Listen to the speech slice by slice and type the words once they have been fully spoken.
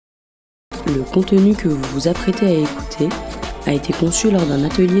Le contenu que vous vous apprêtez à écouter a été conçu lors d'un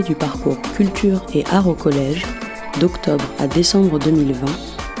atelier du parcours Culture et Art au Collège d'octobre à décembre 2020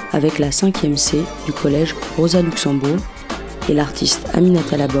 avec la 5e C du Collège Rosa Luxembourg et l'artiste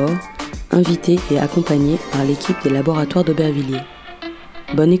Aminata Labor, invitée et accompagnée par l'équipe des laboratoires d'Aubervilliers.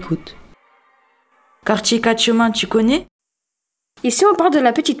 Bonne écoute. Quartier, Chemins, tu connais? Ici, on parle de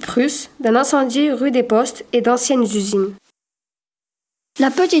la Petite Prusse, d'un incendie rue des Postes et d'anciennes usines. La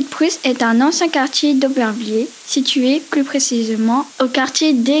Petite Prusse est un ancien quartier d'Aubervilliers, situé plus précisément au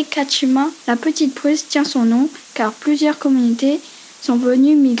quartier des Chemins. La Petite Prusse tient son nom car plusieurs communautés sont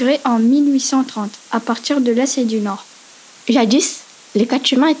venues migrer en 1830 à partir de l'Est et du Nord. Jadis, les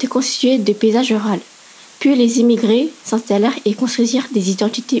Chemins étaient constitués de paysages ruraux. Puis les immigrés s'installèrent et construisirent des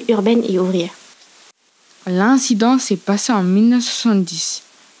identités urbaines et ouvrières. L'incident s'est passé en 1970.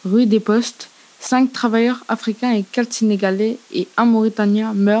 Rue des Postes, 5 travailleurs africains et 4 Sénégalais et un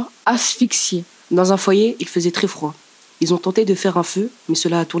Mauritanien meurent asphyxiés. Dans un foyer, il faisait très froid. Ils ont tenté de faire un feu, mais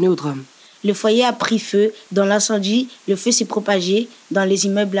cela a tourné au drame. Le foyer a pris feu. Dans l'incendie, le feu s'est propagé dans les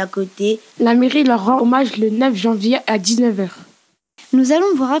immeubles à côté. La mairie leur rend hommage le 9 janvier à 19h. Nous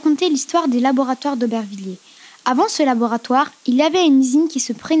allons vous raconter l'histoire des laboratoires d'Aubervilliers. Avant ce laboratoire, il y avait une usine qui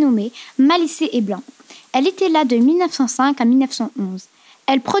se prénommait Malissé et Blanc. Elle était là de 1905 à 1911.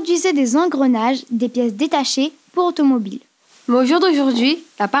 Elle produisait des engrenages, des pièces détachées pour automobiles. Mais au jour d'aujourd'hui,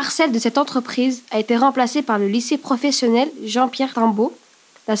 la parcelle de cette entreprise a été remplacée par le lycée professionnel Jean-Pierre Timbaud,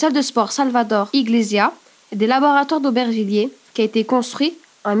 la salle de sport Salvador Iglesia et des laboratoires d'Aubervilliers qui a été construit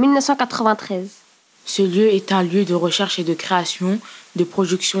en 1993. Ce lieu est un lieu de recherche et de création, de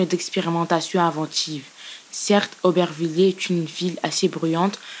production et d'expérimentation inventive. Certes, Aubervilliers est une ville assez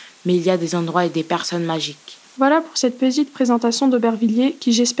bruyante, mais il y a des endroits et des personnes magiques. Voilà pour cette petite présentation d'Aubervilliers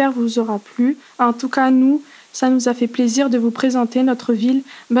qui, j'espère, vous aura plu. En tout cas, nous, ça nous a fait plaisir de vous présenter notre ville.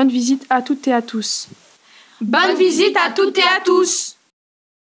 Bonne visite à toutes et à tous. Bonne visite à toutes et à tous!